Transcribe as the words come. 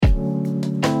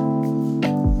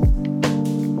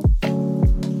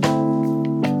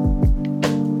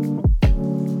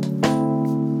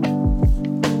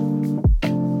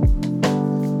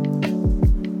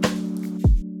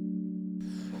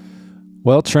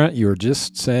Well, Trent, you were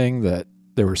just saying that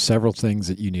there were several things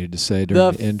that you needed to say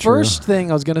during the intro. First thing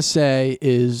I was going to say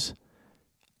is...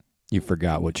 You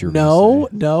forgot what you were going to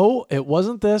say. No, it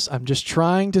wasn't this. I'm just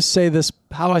trying to say this,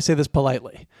 how do I say this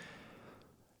politely?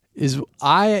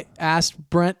 I asked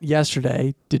Brent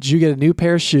yesterday, did you get a new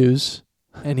pair of shoes?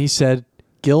 And he said,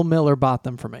 Gil Miller bought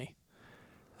them for me.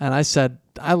 And I said,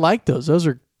 I like those. Those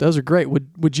are great.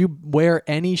 Would you wear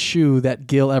any shoe that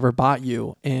Gil ever bought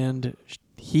you? And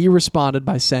he responded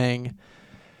by saying,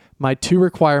 my two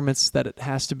requirements that it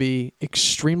has to be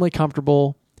extremely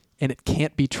comfortable and it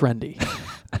can't be trendy.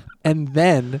 And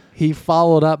then he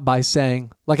followed up by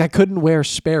saying, like, I couldn't wear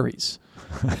Sperry's.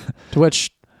 To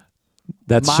which...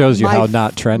 That shows you how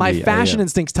not trendy. My fashion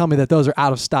instincts tell me that those are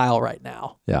out of style right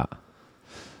now. Yeah.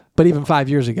 But even 5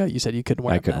 years ago, you said you couldn't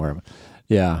wear them. I couldn't wear them.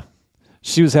 Yeah.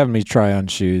 She was having me try on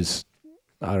shoes,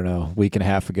 I don't know, a week and a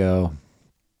half ago.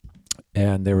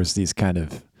 And there was these kind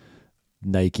of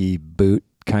Nike boot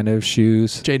kind of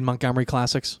shoes. Jade Montgomery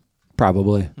Classics?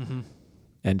 Probably. Mm-hmm.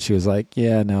 And she was like,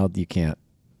 yeah, no, you can't.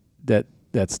 That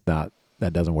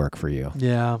doesn't work for you.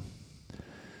 Yeah.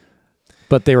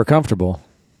 But they were comfortable.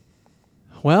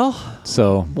 Well,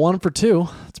 so 1 for 2.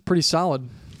 It's pretty solid.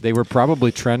 They were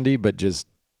probably trendy, but just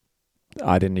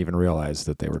I didn't even realize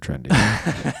that they were trendy.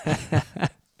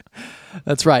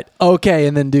 That's right. Okay,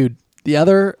 and then, dude, the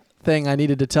other thing I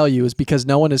needed to tell you is because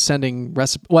no one is sending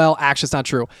recipes. Well, actually, it's not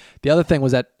true. The other thing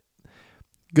was that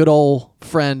good old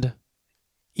friend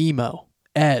Emo,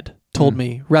 Ed, told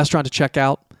me restaurant to check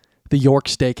out, the York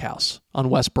Steakhouse on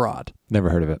West Broad.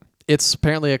 Never heard of it. It's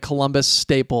apparently a Columbus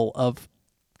staple of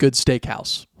good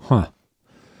steakhouse. Huh.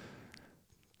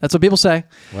 That's what people say.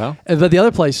 Well. But the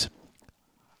other place,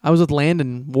 I was with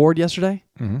Landon Ward yesterday.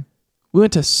 Mm-hmm. We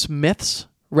went to Smith's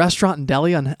Restaurant and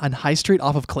Deli on High Street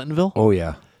off of Clintonville. Oh,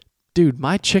 yeah. Dude,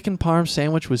 my chicken parm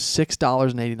sandwich was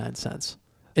 $6.89.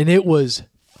 And it was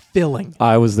filling.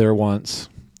 I was there once.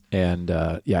 And,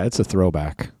 yeah, it's a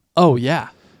throwback. Oh, yeah.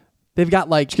 They've got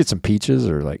like... Did you get some peaches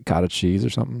or like cottage cheese or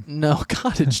something? No,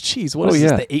 cottage cheese. What is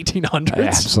this, the 1800s?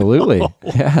 Absolutely. No.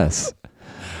 Yes.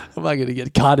 I'm not going to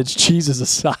get cottage cheese as a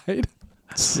side.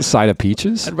 Side of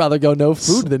peaches? I'd rather go no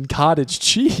food than cottage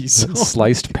cheese.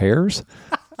 Sliced pears?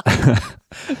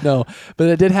 No, but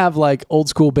it did have like old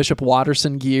school Bishop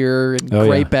Watterson gear and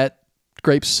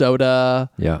grape soda.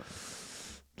 Yeah.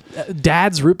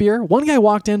 Dad's root beer. One guy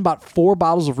walked in, bought 4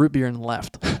 bottles of root beer and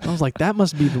left. I was like, that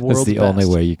must be the world's best. That's the only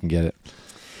way you can get it.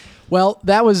 Well,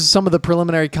 that was some of the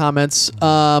preliminary comments.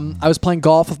 I was playing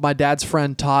golf with my dad's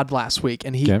friend Todd last week,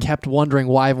 and he kept wondering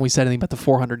why haven't we said anything about the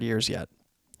 400 years yet.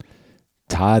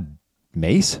 Todd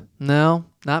Mace? No,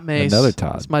 not Mace. Another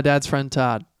Todd. It's my dad's friend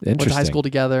Todd. Interesting. Went to high school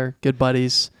together, good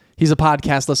buddies. He's a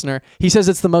podcast listener. He says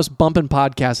it's the most bumping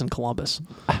podcast in Columbus.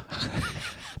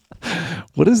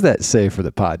 What does that say for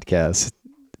the podcast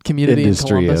community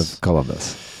industry in Columbus? of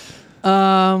Columbus?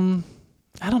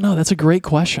 I don't know. That's a great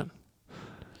question.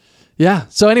 Yeah.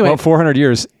 So anyway, well, 400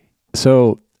 years.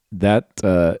 So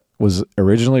that was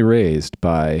originally raised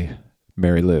by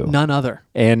Mary Lou. None other.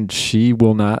 And she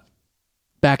will not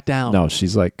back down. No,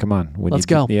 she's like, come on. Let's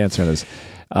go. The answer to this.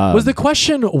 Was the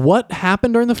question what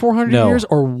happened during the 400 years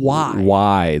or why?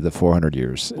 Why the 400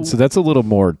 years? So that's a little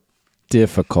more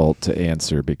difficult to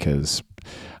answer because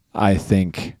I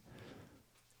think...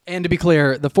 And to be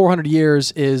clear, the 400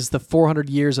 years is the 400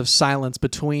 years of silence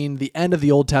between the end of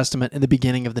the Old Testament and the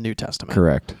beginning of the New Testament.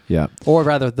 Correct, yeah. Or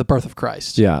rather, the birth of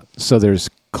Christ. Yeah, so there's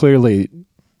clearly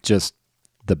just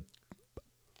the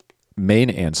main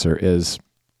answer is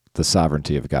the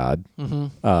sovereignty of God.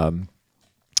 Mm-hmm.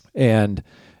 And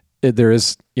there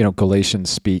is, Galatians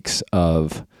speaks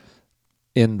of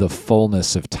in the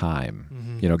fullness of time,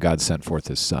 God sent forth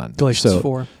his son. Galatians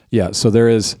 4. Yeah, so there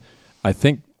is, I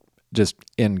think, just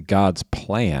in God's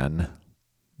plan,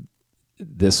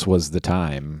 this was the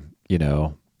time,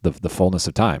 the fullness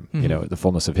of time, the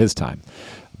fullness of his time.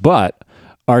 But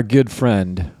our good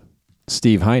friend,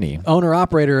 Steve Heine,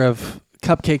 owner-operator of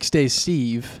Cupcake Stays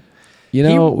Steve.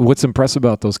 What's impressive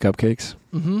about those cupcakes?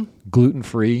 Mm-hmm.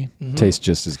 Gluten-free, tastes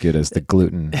just as good as the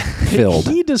gluten-filled.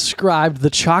 He described the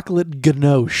chocolate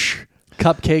ganache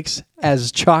cupcakes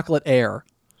as chocolate air.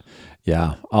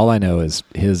 Yeah, all I know is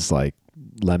his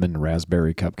lemon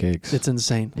raspberry cupcakes. It's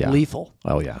insane. Yeah. Lethal.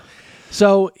 Oh, yeah.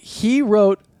 So he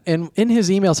wrote, and in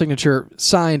his email signature,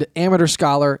 signed amateur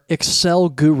scholar, Excel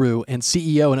guru, and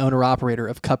CEO and owner-operator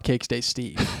of Cupcake Stays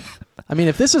Steve. I mean,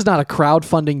 if this is not a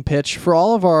crowdfunding pitch for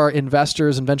all of our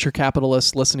investors and venture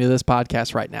capitalists listening to this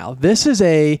podcast right now, this is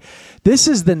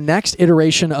the next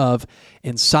iteration of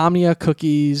Insomnia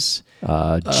Cookies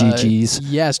GG's.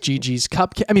 Yes, Gigi's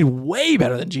cupcake. I mean, way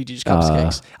better than Gigi's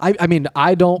cupcakes. I mean,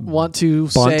 I don't want to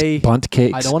say Bunt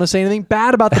cakes. I don't want to say anything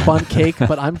bad about the bunt cake,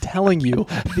 but I'm telling you,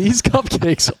 these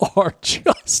cupcakes are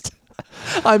just.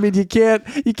 I mean, you can't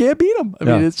beat them. I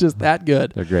mean, it's just that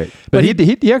good. They're great. But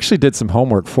he actually did some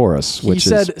homework for us. He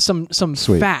said some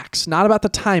sweet. facts, not about the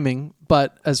timing,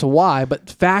 but as to why, but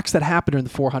facts that happened during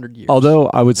the 400 years. Although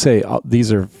I would say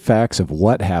these are facts of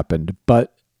what happened,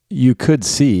 but you could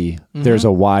see there's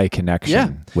a why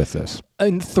connection with this.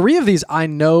 And 3 of these I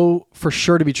know for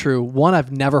sure to be true. One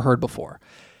I've never heard before.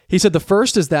 He said the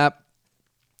first is that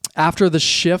after the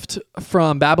shift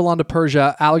from Babylon to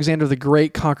Persia, Alexander the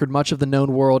Great conquered much of the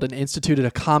known world and instituted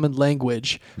a common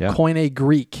language, Koine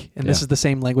Greek, and this is the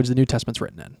same language the New Testament's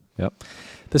written in. Yep.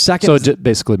 The second, so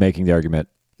basically making the argument,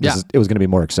 it was going to be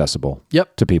more accessible.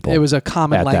 To people. It was a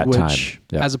common at language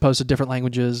that time. as opposed to different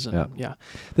languages. And,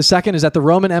 The second is that the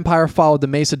Roman Empire followed the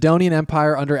Macedonian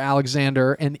Empire under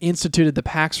Alexander and instituted the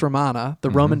Pax Romana, the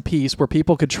Roman peace, where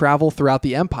people could travel throughout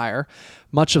the empire,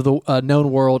 much of the known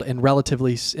world in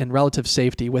relative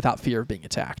safety without fear of being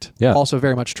attacked. Yeah. Also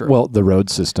very much true. Well, the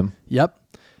road system. Yep.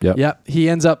 He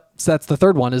ends up, so that's the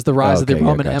third one, is the rise of the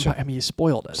Roman gotcha. Empire. I mean, you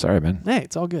spoiled it. Sorry, man. Hey,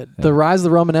 it's all good. Yeah. The rise of the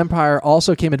Roman Empire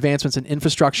also came advancements in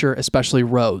infrastructure, especially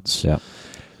roads. Yeah.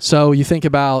 So you think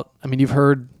about, I mean, you've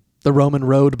heard the Roman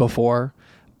road before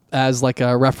as like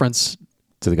a reference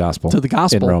to the gospel.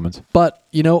 In Romans. But,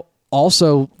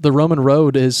 also the Roman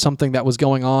road is something that was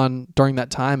going on during that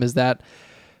time, is that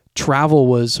travel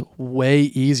was way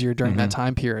easier during that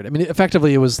time period. I mean,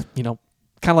 effectively it was, kind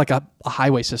of like a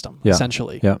highway system,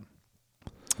 essentially. Yeah.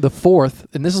 The fourth,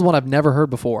 and this is one I've never heard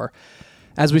before,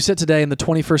 as we sit today in the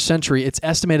 21st century, it's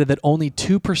estimated that only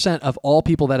 2% of all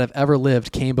people that have ever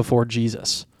lived came before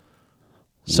Jesus.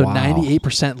 So Wow.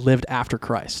 98% lived after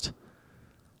Christ.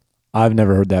 I've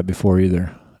never heard that before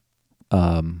either.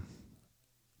 And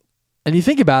you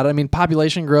think about it, I mean,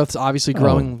 population growth is obviously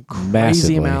growing crazy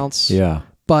massively. amounts. Yeah.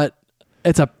 But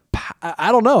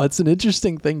I don't know, it's an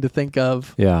interesting thing to think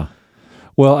of. Yeah.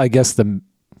 Well, I guess the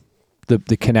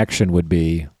connection would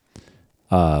be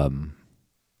not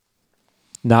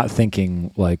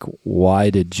thinking like, why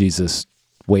did Jesus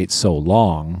wait so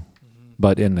long?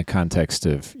 But in the context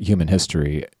of human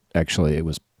history, actually it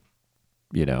was,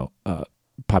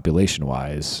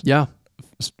 population-wise,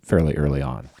 fairly early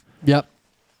on. Yep.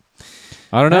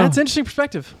 I don't know. That's an interesting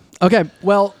perspective. Okay,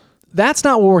 well, that's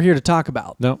not what we're here to talk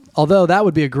about. No. Although that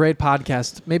would be a great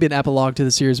podcast. Maybe an epilogue to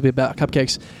the series would be about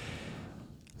cupcakes.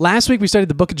 Last week we studied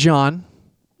the book of John.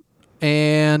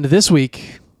 And this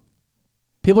week,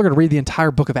 people are going to read the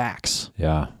entire book of Acts.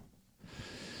 Yeah.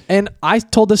 And I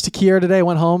told this to Kiera today. I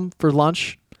went home for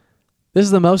lunch. This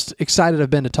is the most excited I've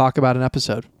been to talk about an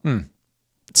episode.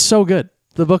 It's so good.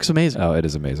 The book's amazing. Oh, it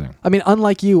is amazing. I mean,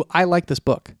 unlike you, I like this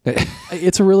book.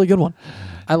 It's a really good one.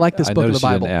 I like this book of the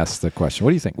Bible. I didn't ask the question.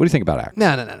 What do you think? What do you think about Acts?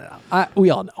 No. We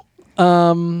all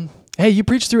know. Hey, you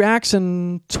preached through Acts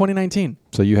in 2019.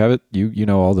 So you have it. You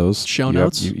know all those show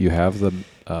notes. You have the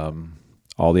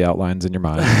all the outlines in your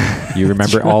mind. You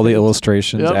remember all the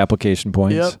illustrations, application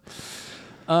points.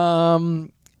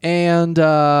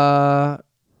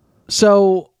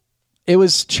 So it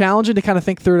was challenging to kind of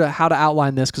think through how to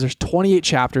outline this because there's 28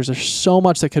 chapters. There's so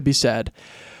much that could be said.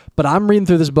 But I'm reading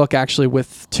through this book actually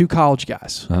with 2 college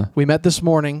guys. Huh? We met this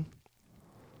morning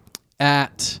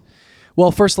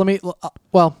we'll talk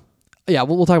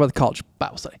about the college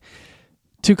Bible study.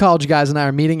 2 college guys and I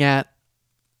are meeting at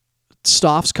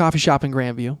Stoff's Coffee Shop in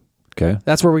Grandview. Okay.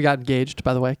 That's where we got engaged,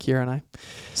 by the way, Kiera and I.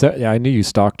 So yeah, I knew you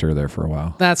stalked her there for a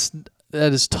while. That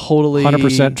is totally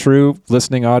 100% true.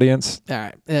 Listening audience. All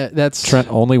right. That's Trent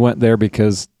only went there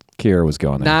because Kiera was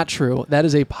going there. Not true. That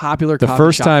is a popular The coffee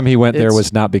first shop. time he went there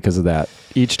was not because of that.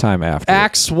 Each time after.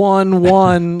 Acts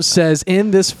 1:1 says,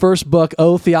 "In this first book,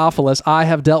 O Theophilus, I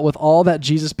have dealt with all that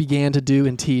Jesus began to do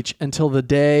and teach until the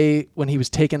day when he was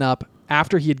taken up,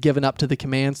 after he had given up to the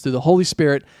commands through the Holy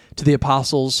Spirit to the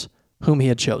apostles whom he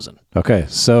had chosen." Okay,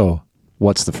 so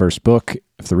what's the first book?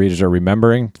 If the readers are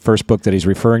remembering, first book that he's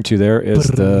referring to there is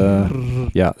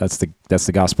that's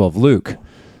the Gospel of Luke.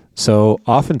 So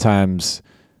oftentimes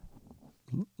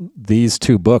these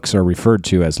 2 books are referred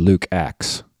to as Luke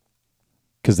Acts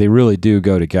because they really do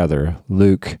go together.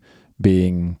 Luke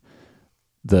being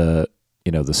the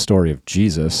story of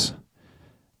Jesus.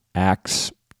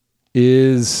 Acts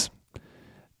is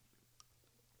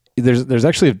there's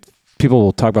actually people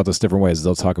will talk about this different ways.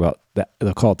 They'll talk about that.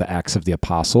 They'll call it the Acts of the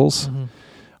Apostles,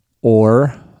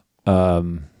 or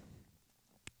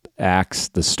Acts,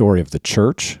 the story of the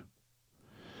church,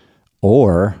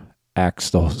 or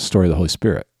Acts, the story of the Holy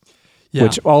Spirit. Yeah.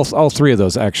 Which all three of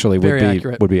those actually Very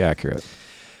accurate. would be accurate.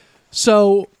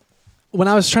 So when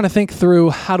I was trying to think through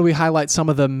how do we highlight some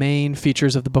of the main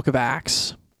features of the book of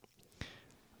Acts,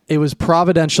 it was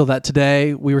providential that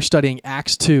today we were studying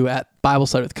Acts 2 at Bible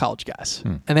study with college guys.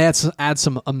 And they had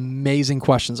some amazing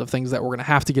questions of things that we're going to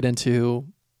have to get into.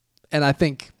 And I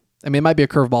mean, it might be a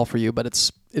curveball for you, but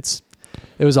it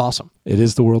was awesome. It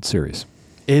is the World Series.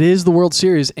 It is the World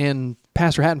Series, and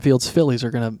Pastor Hattenfield's Phillies are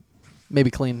going to maybe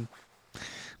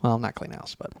not clean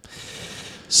house, but.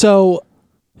 So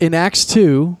in Acts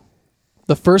 2,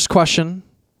 the first question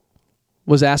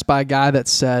was asked by a guy that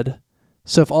said,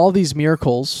 so if all these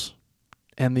miracles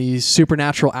and these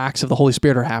supernatural acts of the Holy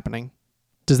Spirit are happening,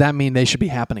 does that mean they should be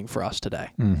happening for us today?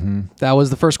 Mm-hmm. That was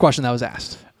the first question that was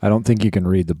asked. I don't think you can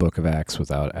read the book of Acts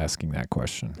without asking that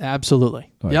question.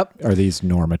 Absolutely. Like, Yep. Are these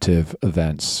normative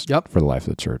events for the life of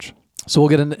the church? So we'll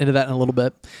get into that in a little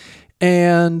bit.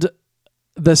 And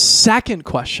the second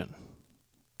question.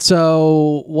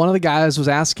 So one of the guys was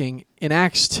asking, in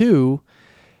Acts 2,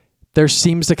 there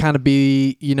seems to kind of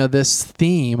be, this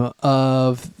theme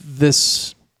of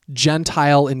this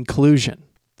Gentile inclusion.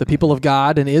 The people of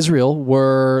God in Israel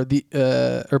were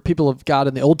people of God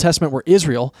in the Old Testament were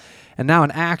Israel. And now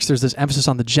in Acts, there's this emphasis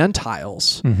on the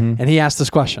Gentiles. Mm-hmm. And he asked this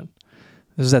question.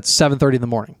 This is at 7:30 in the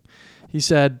morning. He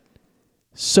said,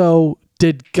 so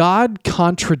did God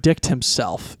contradict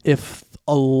himself if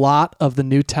a lot of the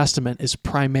New Testament is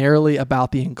primarily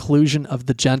about the inclusion of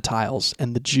the Gentiles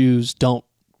and the Jews don't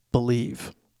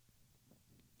believe?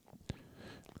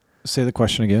 Say the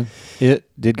question again.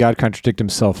 Did God contradict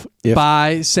himself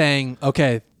by saying,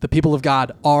 okay, the people of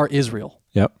God are Israel.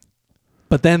 Yep.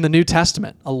 But then the New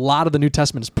Testament, a lot of the New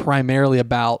Testament is primarily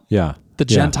about the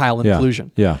Gentile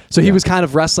inclusion. Yeah. So he was kind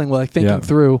of wrestling with thinking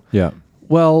through,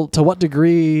 well, to what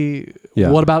degree,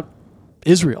 what about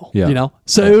Israel? Yeah.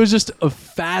 So it was just a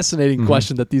fascinating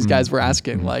question that these guys were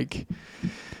asking.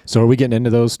 So are we getting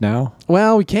into those now?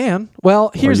 Well, we can.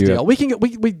 Well, here's the deal.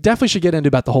 We definitely should get into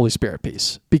about the Holy Spirit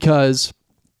piece because,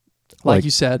 like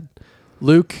you said,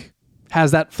 Luke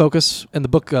has that focus in the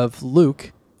book of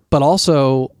Luke, but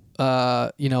also,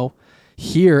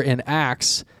 here in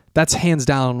Acts, that's hands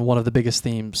down one of the biggest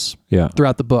themes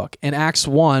throughout the book. In Acts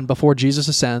 1, before Jesus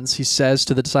ascends, he says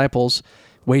to the disciples,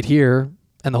 wait here,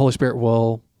 and the Holy Spirit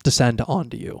will descend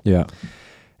onto you. Yeah.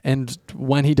 And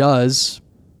when he does,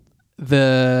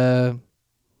 the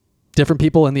different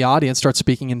people in the audience start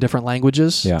speaking in different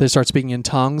languages. Yeah. They start speaking in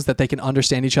tongues that they can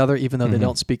understand each other, even though they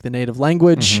don't speak the native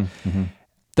language.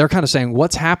 They're kind of saying,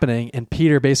 what's happening? And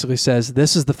Peter basically says,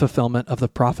 this is the fulfillment of the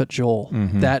prophet Joel,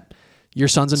 that your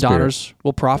sons and daughters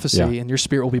will prophesy and your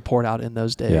spirit will be poured out in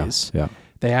those days. Yeah.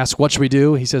 They ask, what should we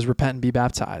do? He says, repent and be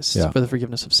baptized for the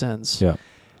forgiveness of sins. Yeah.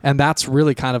 And that's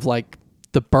really kind of like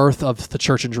the birth of the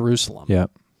church in Jerusalem. Yeah.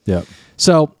 Yeah.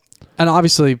 So, and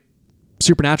obviously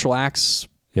supernatural acts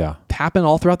happen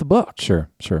all throughout the book. Sure.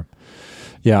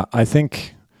 Yeah. I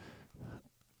think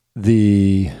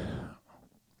the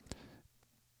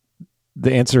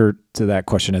answer to that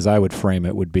question, as I would frame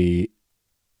it, would be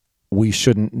we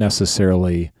shouldn't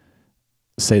necessarily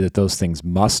say that those things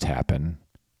must happen,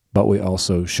 but we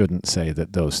also shouldn't say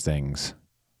that those things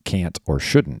can't or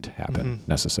shouldn't happen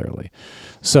necessarily.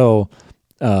 So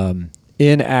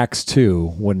in Acts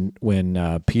 2,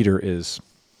 when Peter is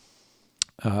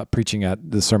preaching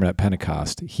at the sermon at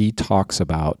Pentecost, he talks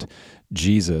about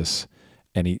Jesus,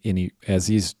 and he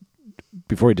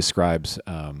before he describes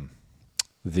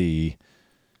the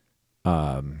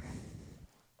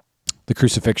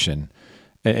crucifixion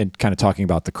and kind of talking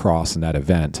about the cross and that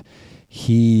event,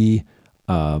 he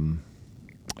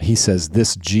says,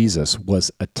 this Jesus was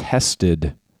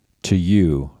attested to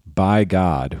you by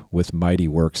God with mighty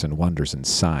works and wonders and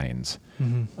signs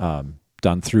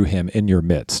done through him in your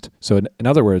midst. So in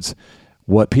other words,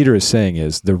 what Peter is saying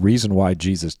is the reason why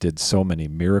Jesus did so many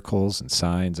miracles and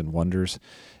signs and wonders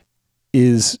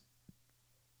is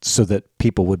so that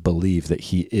people would believe that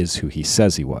he is who he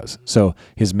says he was. So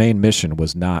his main mission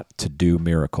was not to do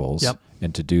miracles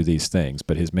and to do these things,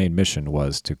 but his main mission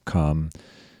was to come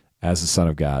as the Son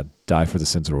of God, die for the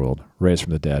sins of the world, raise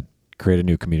from the dead, create a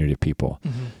new community of people.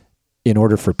 In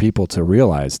order for people to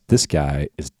realize this guy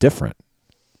is different,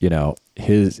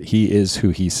 he is who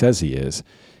he says he is.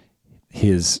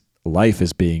 His life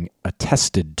is being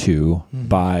attested to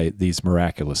by these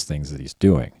miraculous things that he's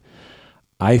doing.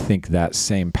 I think that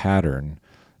same pattern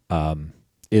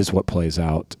is what plays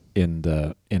out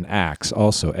in Acts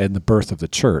also, and the birth of the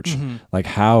church. Like,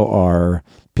 how are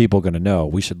people going to know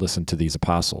we should listen to these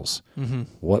apostles?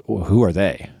 Who are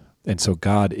they? And so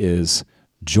God is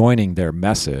joining their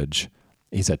message.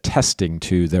 He's attesting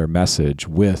to their message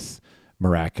with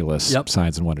miraculous Yep.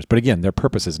 signs and wonders. But again, their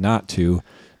purpose is not to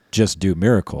just do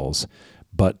miracles,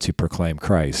 but to proclaim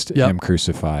Christ, Yep. Him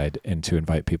crucified, and to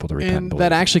invite people to repent and And believe.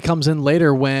 that actually comes in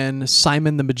later when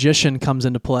Simon the magician comes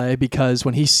into play, because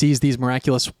when he sees these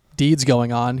miraculous deeds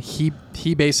going on, he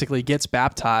basically gets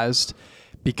baptized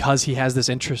because he has this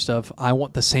interest of, I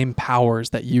want the same powers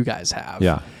that you guys have.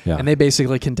 Yeah, yeah. And they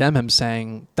basically condemn him,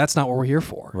 saying, that's not what we're here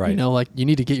for. Right. You know, like, you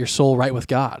need to get your soul right with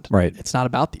God. Right. It's not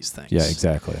about these things. Yeah,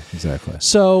 exactly.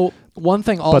 So one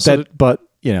thing also... But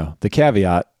the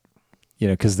caveat,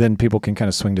 because then people can kind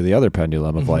of swing to the other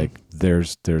pendulum of like,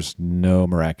 there's no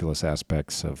miraculous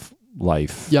aspects of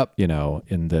life, Yep.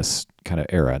 In this kind of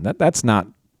era. And that's not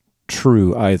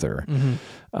true either.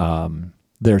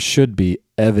 There should be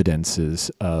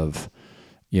evidences of,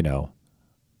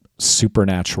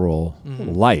 supernatural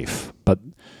life, but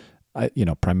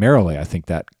primarily I think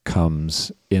that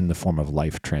comes in the form of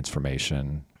life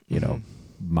transformation,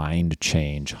 mind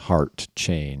change, heart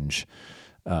change,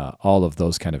 all of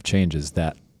those kind of changes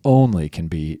that only can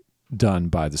be done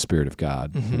by the Spirit of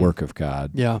God, the work of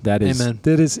God. Yeah. That is, Amen.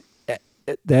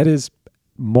 that is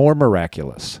more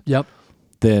miraculous Yep.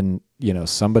 than,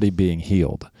 somebody being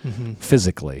healed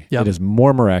physically. Yep. It is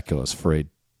more miraculous for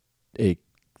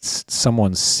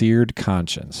someone's seared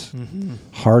conscience,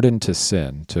 hardened to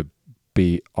sin, to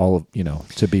be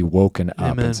to be woken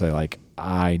up Amen. and say like,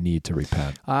 I need to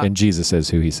repent. I- And Jesus is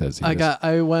who He says He is.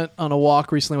 I went on a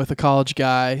walk recently with a college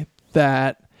guy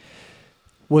that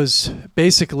was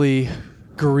basically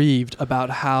grieved about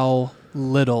how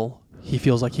little he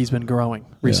feels like he's been growing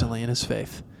recently in his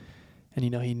faith. And,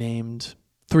 he named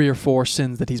 3 or 4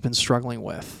 sins that he's been struggling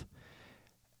with.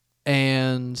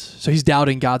 And so he's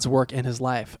doubting God's work in his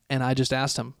life. And I just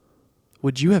asked him,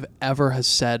 would you have ever has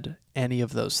said any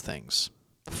of those things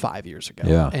 5 years ago?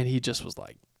 Yeah. And he just was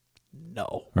like,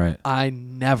 no. Right. I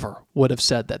never would have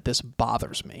said that this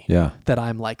bothers me. Yeah. That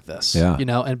I'm like this. Yeah.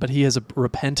 But he has a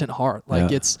repentant heart.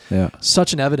 Like Yeah. it's Yeah.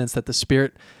 such an evidence that the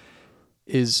Spirit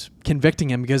is convicting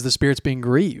him because the Spirit's being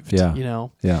grieved. Yeah.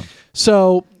 Yeah.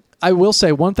 So I will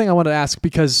say one thing I want to ask,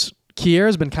 because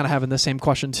Kiera's been kind of having the same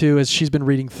question too, as she's been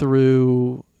reading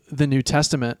through the New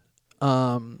Testament.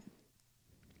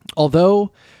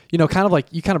 Although, kind of like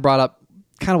you kind of brought up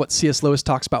kind of what C.S. Lewis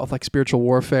talks about with like spiritual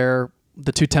warfare.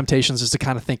 The 2 temptations is to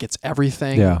kind of think it's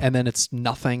everything, Yeah. and then it's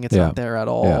nothing. It's Yeah. not there at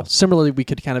all. Yeah. Similarly, we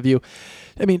could kind of view.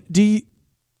 I mean,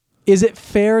 is it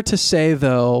fair to say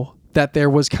though that there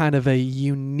was kind of a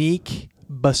unique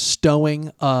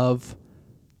bestowing of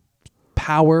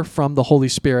power from the Holy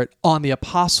Spirit on the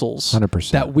apostles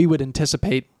 100%. that we would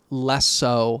anticipate less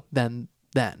so than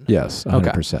then? Yes,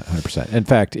 100%, 100%. In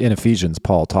fact, in Ephesians,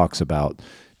 Paul talks about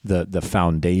the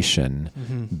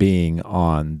foundation being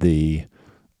on the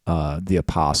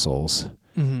apostles,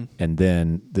 and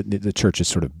then the church is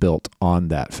sort of built on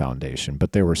that foundation.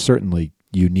 But there were certainly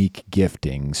unique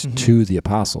giftings to the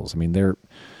apostles. I mean, they're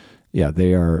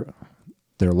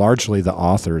largely the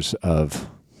authors of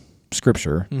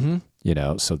Scripture,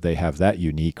 so they have that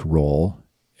unique role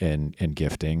in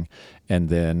gifting, and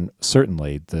then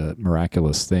certainly the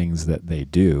miraculous things that they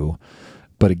do.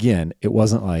 But again, it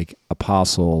wasn't like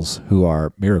apostles who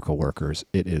are miracle workers.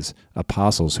 It is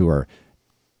apostles who are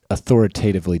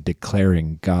authoritatively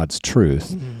declaring God's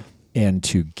truth, and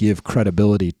to give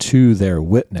credibility to their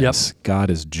witness, God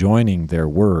is joining their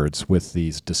words with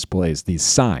these displays, these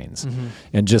signs.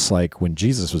 And just like when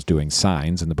Jesus was doing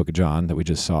signs in the book of John that we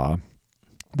just saw,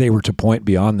 they were to point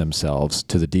beyond themselves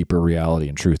to the deeper reality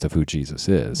and truth of who Jesus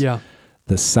is. Yeah.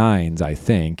 The signs, I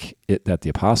think, that the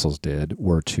apostles did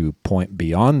were to point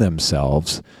beyond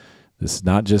themselves. This is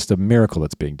not just a miracle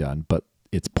that's being done, but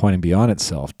it's pointing beyond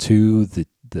itself to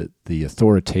the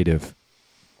authoritative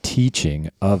teaching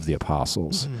of the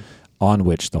apostles on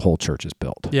which the whole church is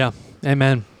built. Yeah.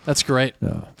 Amen. That's great.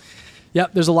 Yeah. Yeah,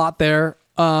 there's a lot there.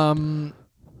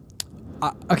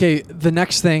 Okay, the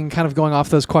next thing, kind of going off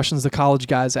those questions the college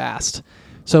guys asked.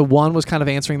 So one was kind of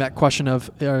answering that question of,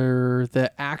 are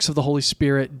the acts of the Holy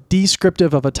Spirit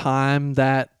descriptive of a time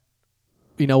that,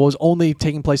 was only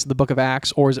taking place in the book of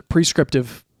Acts, or is it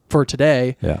prescriptive for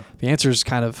today? Yeah. The answer is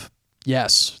kind of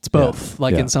yes. It's both,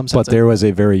 in some sense. But there was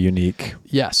a very unique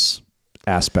Yes.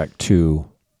 aspect to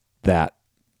that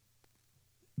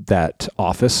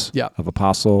office Yeah. of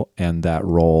apostle and that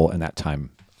role and that time.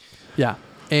 Yeah.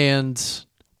 And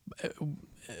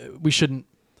we shouldn't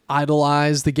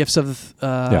idolize the gifts of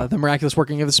the miraculous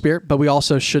working of the Spirit, but we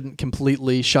also shouldn't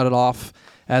completely shut it off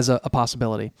as a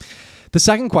possibility. The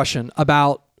second question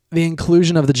about the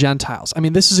inclusion of the Gentiles. I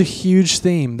mean, this is a huge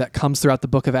theme that comes throughout the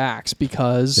book of Acts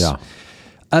because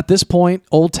at this point,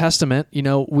 Old Testament,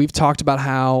 we've talked about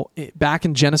how back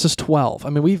in Genesis 12, I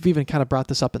mean, we've even kind of brought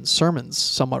this up in sermons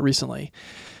somewhat recently,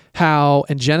 how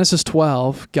in Genesis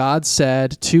 12, God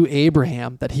said to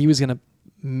Abraham that he was going to,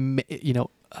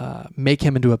 make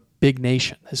him into a big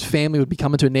nation. His family would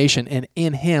become into a nation, and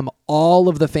in him, all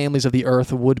of the families of the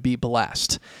earth would be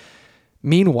blessed.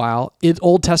 Meanwhile,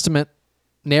 Old Testament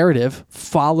narrative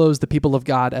follows the people of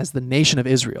God as the nation of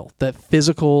Israel, the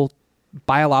physical,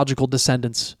 biological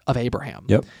descendants of Abraham.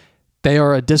 Yep. They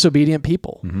are a disobedient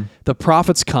people. The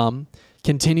prophets come,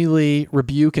 continually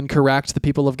rebuke and correct the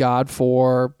people of God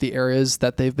for the areas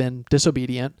that they've been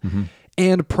disobedient,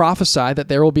 and prophesy that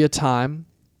there will be a time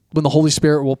when the Holy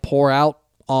Spirit will pour out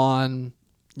on,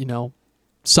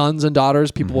 sons and daughters.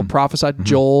 People will prophesy.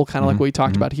 Joel, kind of like what we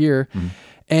talked about here.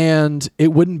 And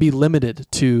it wouldn't be limited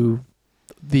to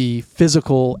the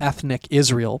physical, ethnic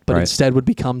Israel, but instead would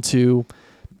become to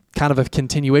kind of a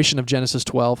continuation of Genesis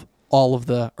 12, all of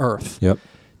the earth. Yep.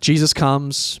 Jesus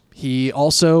comes. He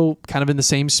also, kind of in the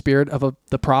same spirit of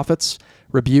the prophets,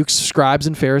 rebukes scribes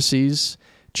and Pharisees,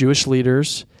 Jewish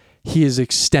leaders. He is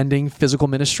extending physical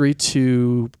ministry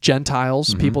to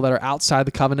Gentiles, people that are outside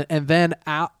the covenant. And then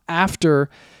after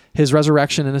his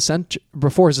resurrection and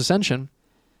before his ascension,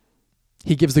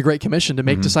 he gives the Great Commission to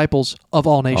make disciples of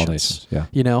all nations. All nations,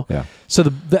 yeah. Yeah. So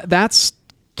that's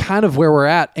kind of where we're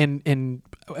at. And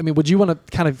I mean, would you want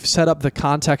to kind of set up the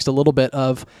context a little bit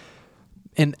of,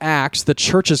 in Acts, the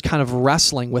church is kind of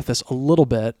wrestling with this a little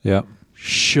bit. Yeah.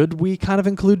 Should we kind of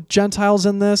include Gentiles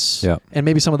in this? Yeah. And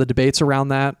maybe some of the debates around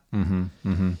that?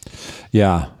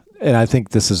 Yeah. And I think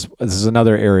this is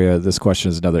another area, this question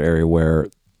is another area where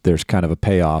there's kind of a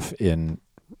payoff in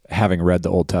having read the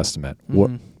Old Testament.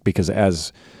 Because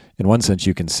in one sense,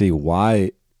 you can see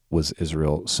why was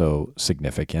Israel so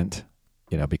significant,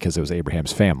 because it was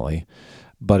Abraham's family.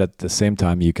 But at the same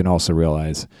time, you can also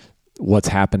realize what's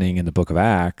happening in the book of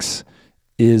Acts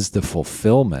is the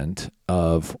fulfillment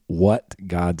of what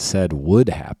God said would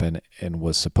happen and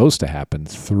was supposed to happen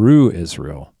through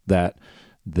Israel, that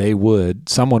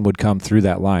someone would come through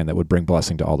that line that would bring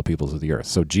blessing to all the peoples of the earth.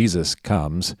 So Jesus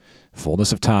comes,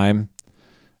 fullness of time,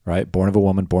 right? Born of a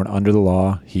woman, born under the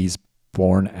law. He's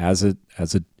born as a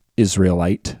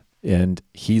Israelite, and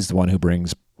he's the one who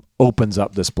opens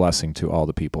up this blessing to all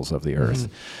the peoples of the earth.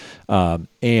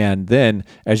 And then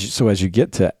as you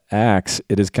get to Acts,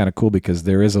 it is kind of cool because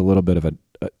there is a little bit of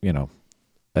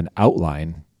an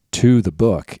outline to the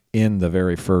book in the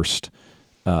very first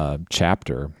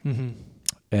chapter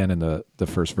and in the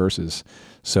first verses.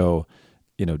 So,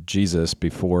 Jesus,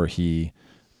 before he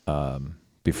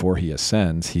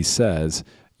ascends, he says,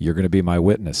 "You're going to be my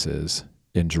witnesses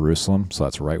in Jerusalem." So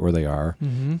that's right where they are.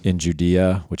 In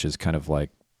Judea, which is kind of like,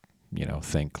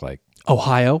 think like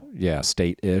Ohio. Yeah,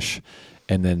 state-ish.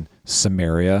 And then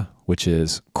Samaria, which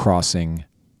is crossing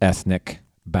ethnic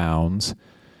bounds,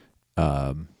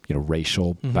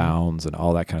 racial bounds and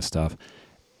all that kind of stuff,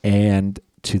 and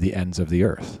to the ends of the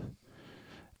earth.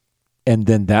 And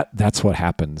then that's what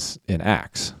happens in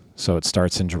Acts. So it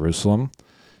starts in Jerusalem,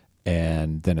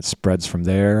 and then it spreads from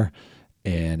there,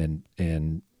 and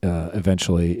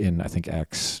eventually in, I think,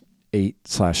 Acts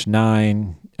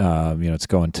 8/9, it's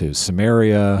going to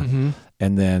Samaria.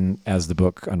 And then as the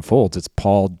book unfolds, it's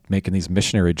Paul making these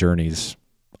missionary journeys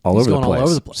all over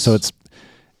the place. So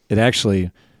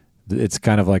it's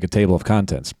kind of like a table of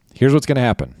contents. Here's what's going to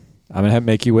happen. I'm going to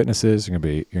make you witnesses. You're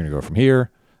going to go from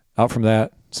here, out from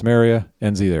that, Samaria,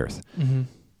 ends of the earth.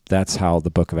 That's how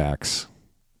the book of Acts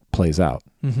plays out.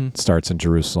 It starts in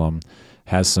Jerusalem,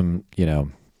 has some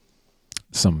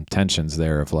tensions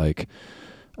there of like,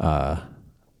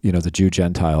 the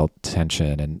Jew-Gentile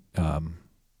tension, and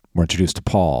we're introduced to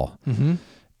Paul,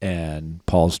 and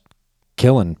Paul's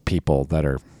killing people that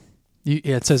are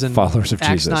it says in followers of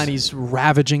Acts Jesus. 9, he's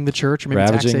ravaging the church. Or maybe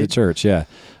ravaging the church, yeah.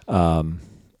 And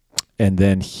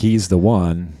then he's the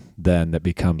one then that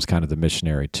becomes kind of the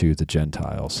missionary to the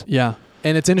Gentiles. Yeah,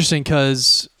 and it's interesting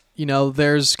because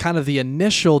there's kind of the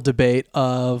initial debate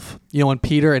of when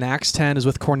Peter in Acts 10 is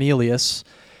with Cornelius,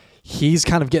 he's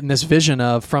kind of getting this vision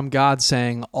of from God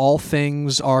saying all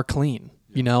things are clean,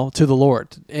 to the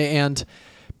Lord. And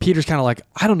Peter's kind of like,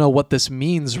 I don't know what this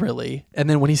means really. And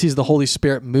then when he sees the Holy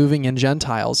Spirit moving in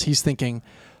Gentiles, he's thinking,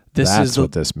 That's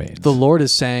what this means. The Lord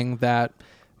is saying that,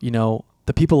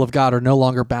 the people of God are no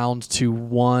longer bound to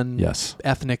one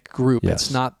ethnic group. Yes.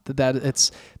 It's not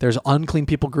that there's unclean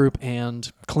people group and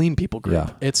clean people group. Yeah.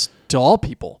 It's to all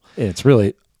people. It's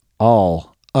really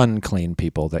all unclean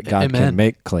people that God Amen. can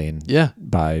make clean Yeah.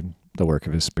 by the work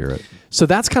of his Spirit. So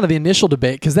that's kind of the initial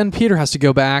debate, because then Peter has to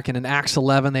go back, and in Acts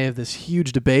 11, they have this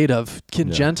huge debate of,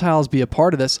 can Gentiles be a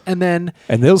part of this? And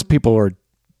those people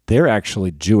they're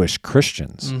actually Jewish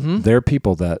Christians. They're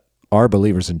people that are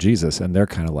believers in Jesus, and they're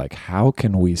kind of like, how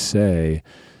can we say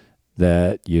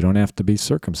that you don't have to be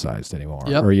circumcised anymore,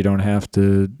 or you don't have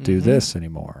to do this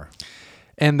anymore?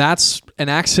 And that's, in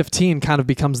Acts 15 kind of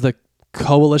becomes the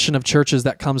coalition of churches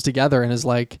that comes together and is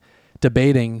like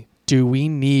debating, do we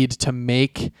need to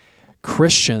make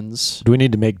Christians... Do we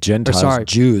need to make Gentiles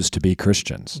Jews to be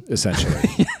Christians,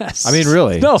 essentially? Yes. I mean,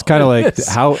 really. No, it's kind of like, is.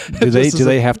 how do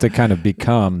they have to kind of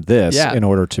become this in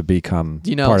order to become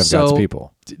part of God's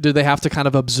people? Do they have to kind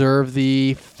of observe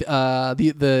the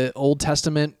Old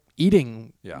Testament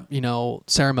eating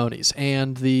ceremonies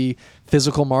and the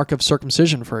physical mark of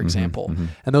circumcision, for example?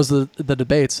 And those are the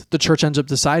debates. The church ends up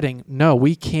deciding, no,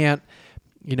 we can't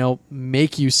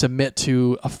make you submit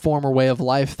to a former way of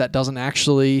life that doesn't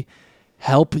actually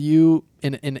help you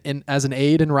in as an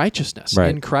aid in righteousness.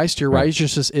 Right. In Christ, your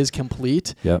righteousness is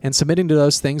complete, Yep. and submitting to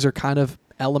those things are kind of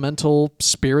elemental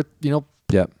spirit,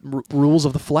 rules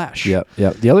of the flesh. Yeah.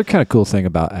 The other kind of cool thing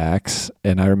about Acts,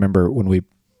 and I remember when we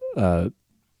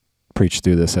preached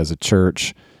through this as a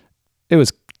church, it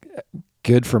was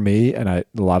good for me, and a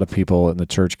lot of people in the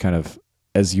church kind of,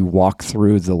 as you walk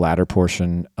through the latter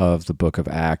portion of the book of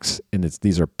Acts, and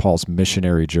these are Paul's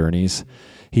missionary journeys,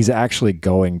 he's actually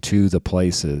going to the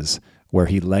places where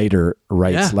he later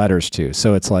writes letters to.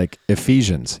 So it's like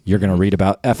Ephesians, you're going to read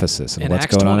about Ephesus and what's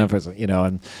Acts going 20. on in Ephesus,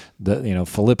 and the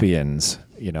Philippians,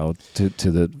 to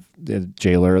the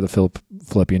jailer, the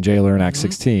Philippian jailer in Acts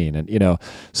 16, and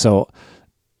so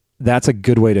that's a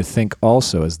good way to think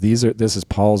also, as this is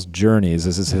Paul's journeys,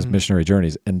 this is his missionary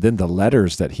journeys, and then the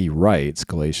letters that he writes,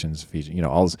 Galatians,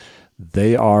 Ephesians,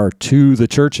 they are to the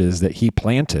churches that he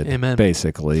planted. Amen.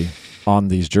 Basically on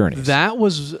these journeys. That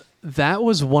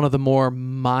was one of the more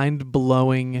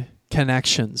mind-blowing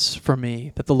connections for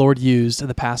me that the Lord used in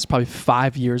the past probably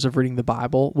 5 years of reading the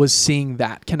Bible, was seeing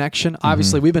that connection.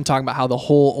 Obviously, we've been talking about how the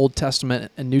whole Old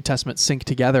Testament and New Testament sync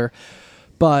together,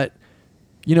 but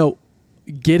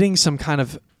getting some kind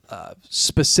of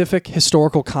specific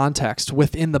historical context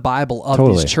within the Bible of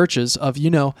these churches of,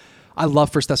 I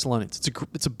love 1 Thessalonians.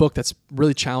 It's a book that's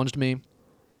really challenged me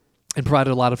and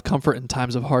provided a lot of comfort in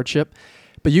times of hardship.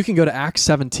 But you can go to Acts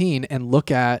 17 and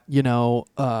look at, you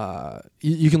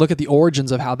can look at the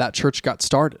origins of how that church got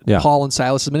started. Yeah. Paul and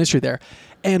Silas' ministry there.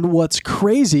 And what's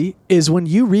crazy is when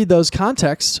you read those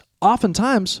contexts,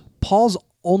 oftentimes Paul's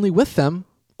only with them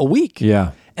a week.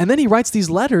 Yeah. And then he writes these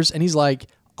letters and he's like,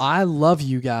 I love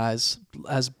you guys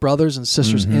as brothers and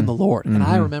sisters in the Lord. And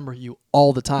I remember you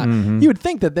all the time. You would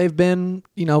think that they've been,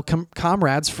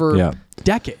 comrades for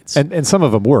decades. And some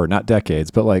of them were, not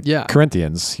decades, but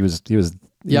Corinthians, he was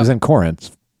in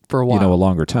Corinth for a while, a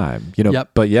longer time,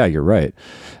 but you're right.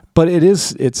 But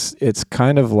it's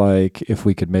kind of like, if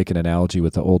we could make an analogy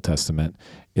with the Old Testament,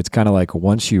 it's kind of like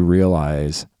once you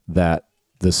realize that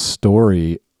the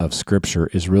story of Scripture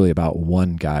is really about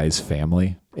one guy's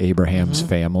family, Abraham's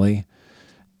family,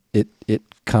 it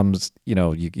comes,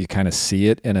 you kind of see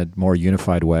it in a more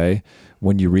unified way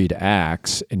when you read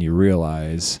Acts and you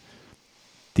realize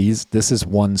this is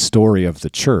one story of the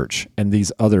church, and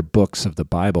these other books of the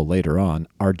Bible later on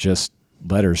are just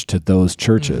letters to those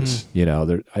churches.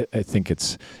 I think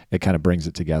it kind of brings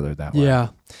it together that way. Yeah.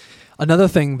 Another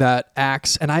thing that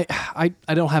Acts, and I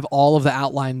don't have all of the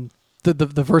outline, the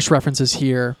verse references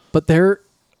here, but they're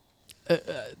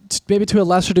maybe to a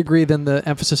lesser degree than the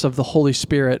emphasis of the Holy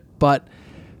Spirit, but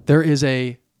there is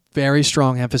a very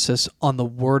strong emphasis on the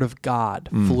Word of God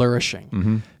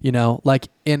flourishing. Like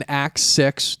in Acts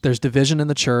 6, there's division in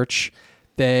the church.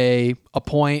 They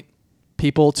appoint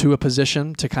people to a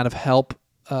position to kind of help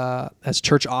as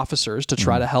church officers to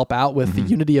try to help out with the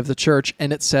unity of the church.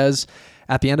 And it says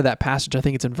at the end of that passage, I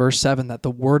think it's in verse 7, that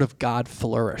the Word of God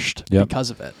flourished because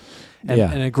of it.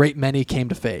 And a great many came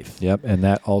to faith. Yep. And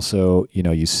that also,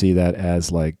 you see that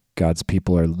as like God's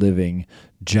people are living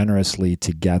generously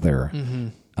together.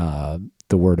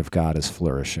 The Word of God is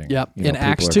flourishing. Yep. In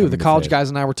Acts 2, the college guys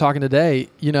and I were talking today,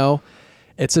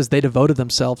 it says they devoted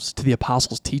themselves to the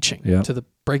apostles' teaching, to the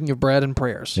breaking of bread and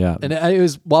prayers. Yeah. And it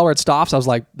was, while we're at Stoff's, I was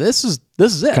like, this is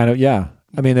it. Kind of, yeah.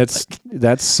 I mean,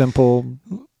 that's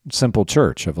simple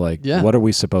church of like, what are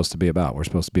we supposed to be about? We're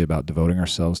supposed to be about devoting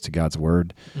ourselves to God's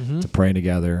Word, to praying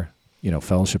together,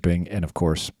 fellowshipping, and of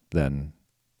course, then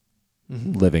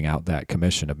living out that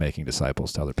commission of making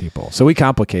disciples to other people. So we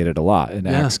complicate it a lot, and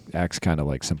Acts kind of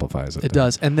like simplifies it. It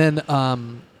does. And then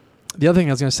the other thing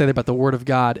I was going to say about the Word of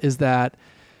God is that,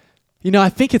 I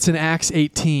think it's in Acts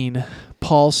 18,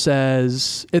 Paul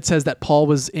says, it says that Paul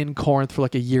was in Corinth for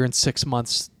like a year and 6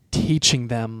 months teaching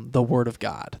them the word of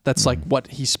God. That's like what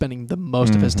he's spending the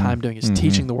most of his time doing, is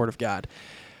teaching the word of God,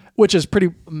 which is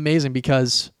pretty amazing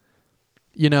because,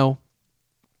 you know,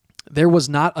 there was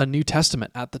not a New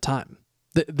Testament at the time.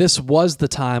 This was the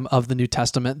time of the New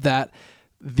Testament that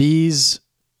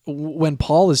when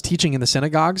Paul is teaching in the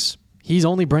synagogues, he's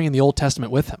only bringing the Old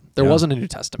Testament with him. There wasn't a New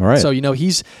Testament. Right. So, you know,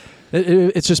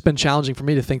 it's just been challenging for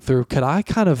me to think through, could I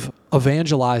kind of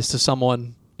evangelize to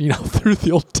someone, you know, through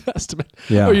the Old Testament?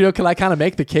 Yeah. Or, you know, can I kind of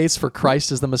make the case for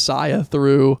Christ as the Messiah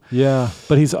through... Yeah.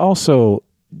 But he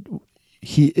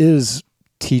is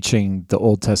teaching the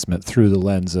Old Testament through the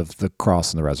lens of the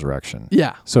cross and the resurrection.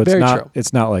 Yeah. So very true.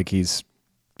 It's not like he's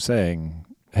saying,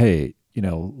 hey, you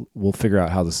know, we'll figure out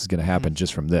how this is going to happen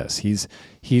just from this. He's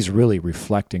really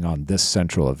reflecting on this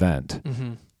central event,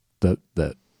 the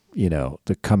you know,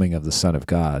 the coming of the Son of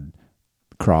God,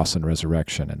 cross and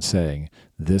resurrection, and saying,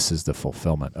 this is the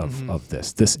fulfillment of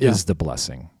this. This is the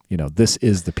blessing. You know, this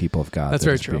is the people of God. That's that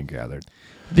very is true. being gathered.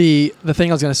 The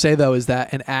thing I was going to say, though, is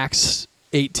that in Acts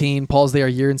 18, Paul's there a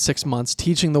year and 6 months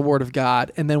teaching the word of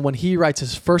God. And then when he writes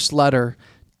his first letter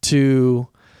to...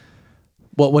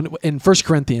 Well, in 1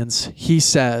 Corinthians, he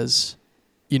says,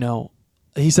 you know,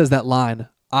 he says that line,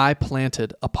 I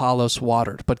planted, Apollos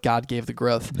watered, but God gave the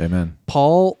growth. Amen.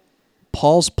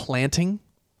 Paul's planting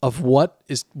of what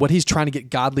he's trying to get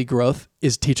godly growth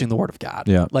is teaching the word of God.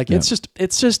 Yeah. Like it's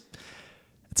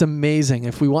amazing.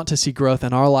 If we want to see growth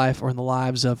in our life or in the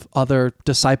lives of other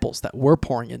disciples that we're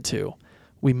pouring into,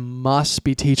 we must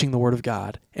be teaching the word of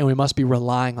God, and we must be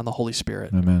relying on the Holy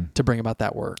Spirit to bring about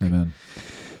that work. Amen.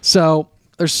 So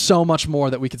there's so much more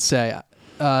that we could say.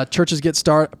 Churches get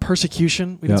started,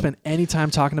 persecution. We didn't spend any time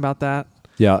talking about that.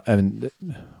 Yeah, and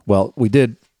well, we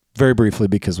did very briefly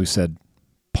because we said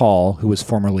Paul, who was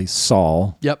formerly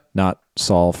Saul. Yep. Not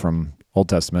Saul from Old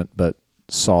Testament, but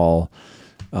Saul,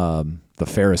 the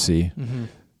Pharisee. Mm-hmm.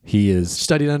 He is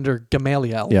studied under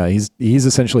Gamaliel. Yeah, he's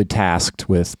essentially tasked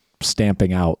with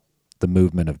stamping out the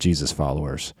movement of Jesus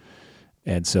followers.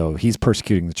 And so he's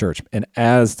persecuting the church. And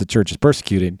as the church is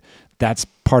persecuted, that's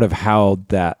part of how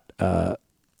that,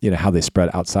 how they spread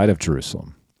outside of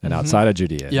Jerusalem and outside of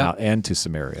Judea and to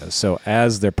Samaria. So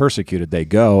as they're persecuted, they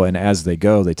go, and as they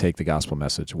go, they take the gospel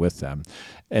message with them,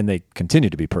 and they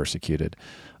continue to be persecuted,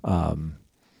 but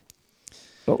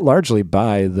largely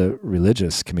by the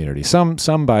religious community.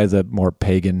 Some by the more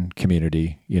pagan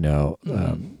community,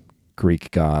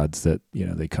 Greek gods that,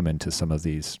 they come into some of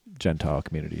these Gentile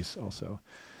communities also.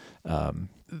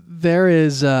 There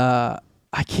is, I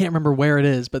can't remember where it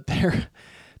is, but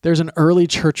there's an early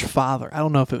church father. I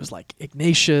don't know if it was like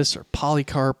Ignatius or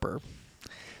Polycarp or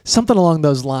something along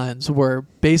those lines, where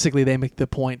basically they make the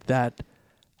point that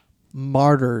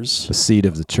martyrs, the seed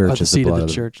of the church, is the blood of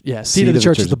the church. Yeah, seed of the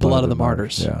church is the blood of the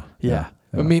martyrs. Yeah.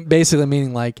 I mean, basically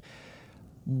meaning like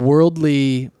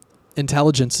worldly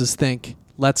intelligences think,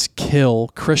 let's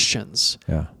kill Christians.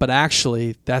 Yeah. But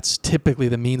actually, that's typically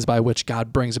the means by which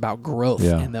God brings about growth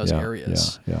in those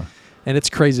areas. Yeah. And it's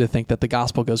crazy to think that the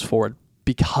gospel goes forward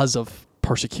because of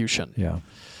persecution. Yeah.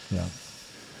 Yeah.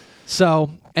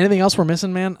 So, anything else we're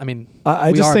missing, man? I mean,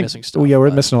 I we just are think, missing stuff. We're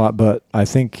missing a lot, but I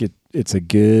think it's a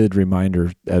good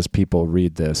reminder as people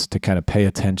read this to kind of pay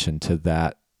attention to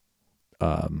that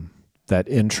that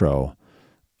intro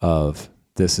of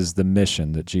this is the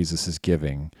mission that Jesus is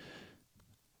giving,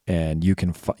 and you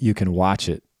can watch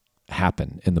it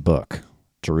happen in the book.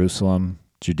 Jerusalem,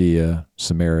 Judea,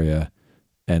 Samaria,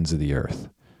 ends of the earth,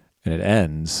 and it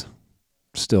ends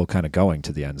still kind of going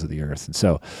to the ends of the earth. And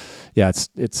so,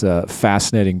 it's a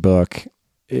fascinating book.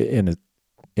 In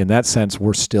that sense,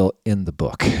 we're still in the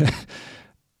book.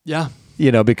 Yeah.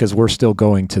 Because we're still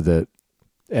going to the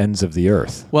ends of the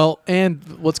earth. Well, and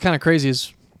what's kind of crazy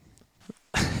is,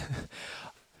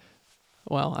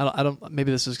 well, I don't,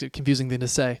 maybe this is a confusing thing to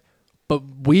say, but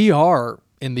we are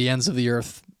in the ends of the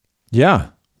earth. Yeah.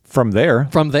 From there.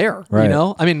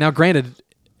 Right. I mean, now granted,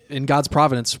 in God's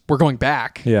providence, we're going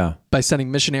back by sending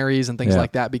missionaries and things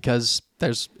like that, because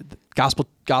there's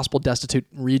gospel destitute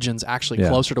regions actually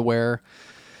closer to where,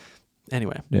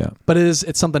 anyway. Yeah. But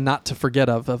it's something not to forget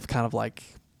of kind of like,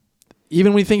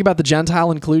 even when you think about the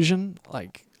Gentile inclusion,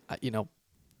 like,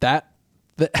 the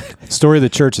story of the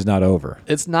church is not over.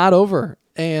 It's not over.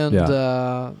 And it's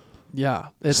powerful.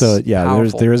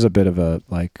 there is a bit of a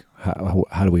like,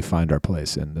 how do we find our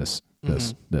place in this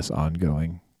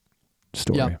ongoing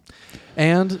story? Yeah.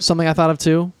 And something I thought of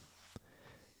too,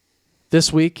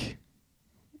 this week,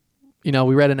 we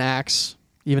read in Acts,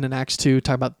 even in Acts 2,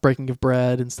 talk about breaking of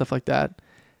bread and stuff like that.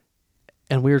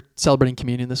 And we're celebrating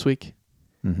communion this week.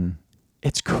 Mm-hmm.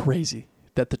 It's crazy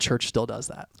that the church still does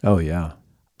that. Oh yeah.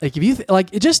 Like if you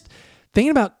it just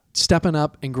thinking about stepping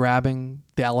up and grabbing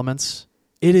the elements,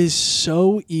 it is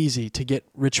so easy to get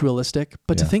ritualistic,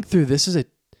 but to Yeah. think through this is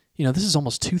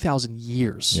almost 2,000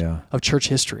 years Yeah. of church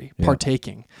history Yeah.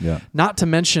 partaking. Yeah. Not to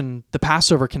mention the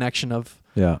Passover connection of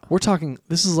Yeah. we're talking.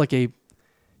 This is like in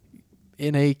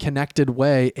a connected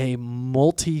way, a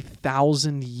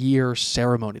multi-thousand-year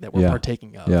ceremony that we're Yeah.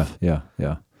 partaking of. Yeah. Yeah.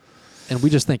 Yeah. And we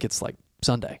just think it's like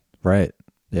Sunday. Right.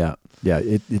 Yeah. Yeah.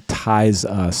 It ties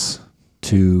us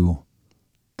to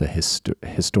the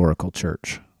historical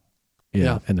church.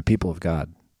 Yeah. And the people of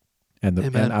God. And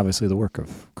Amen. and obviously the work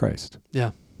of Christ.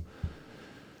 Yeah.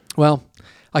 Well,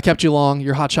 I kept you long.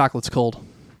 Your hot chocolate's cold.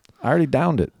 I already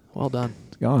downed it. Well done.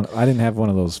 It's gone. I didn't have one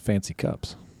of those fancy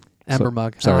cups. Ember So-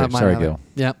 mug. sorry- I'll have mine sorry, out of Gil.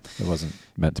 it. Yeah. It wasn't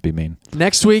meant to be mean.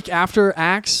 Next week after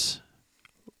Acts,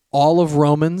 all of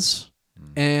Romans,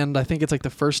 and I think it's like the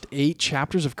first 8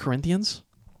 chapters of Corinthians.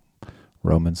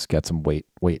 Romans got some weight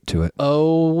to it.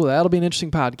 Oh, that'll be an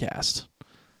interesting podcast.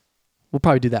 We'll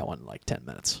probably do that one in like 10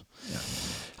 minutes. Yeah.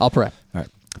 I'll pray. All right.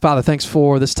 Father, thanks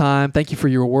for this time. Thank you for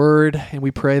your word. And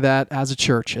we pray that as a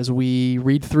church, as we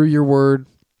read through your word,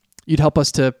 you'd help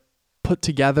us to put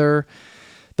together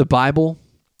the Bible,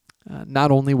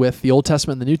 not only with the Old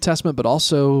Testament and the New Testament, but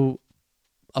also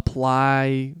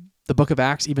apply the book of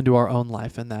Acts even to our own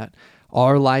life, and that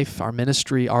our life, our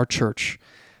ministry, our church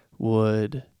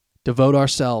would devote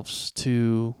ourselves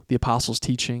to the apostles'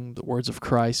 teaching, the words of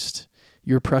Christ,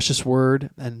 your precious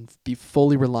word, and be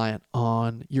fully reliant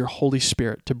on your Holy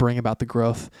Spirit to bring about the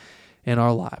growth in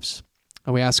our lives.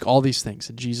 And we ask all these things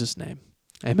in Jesus' name.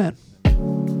 Amen.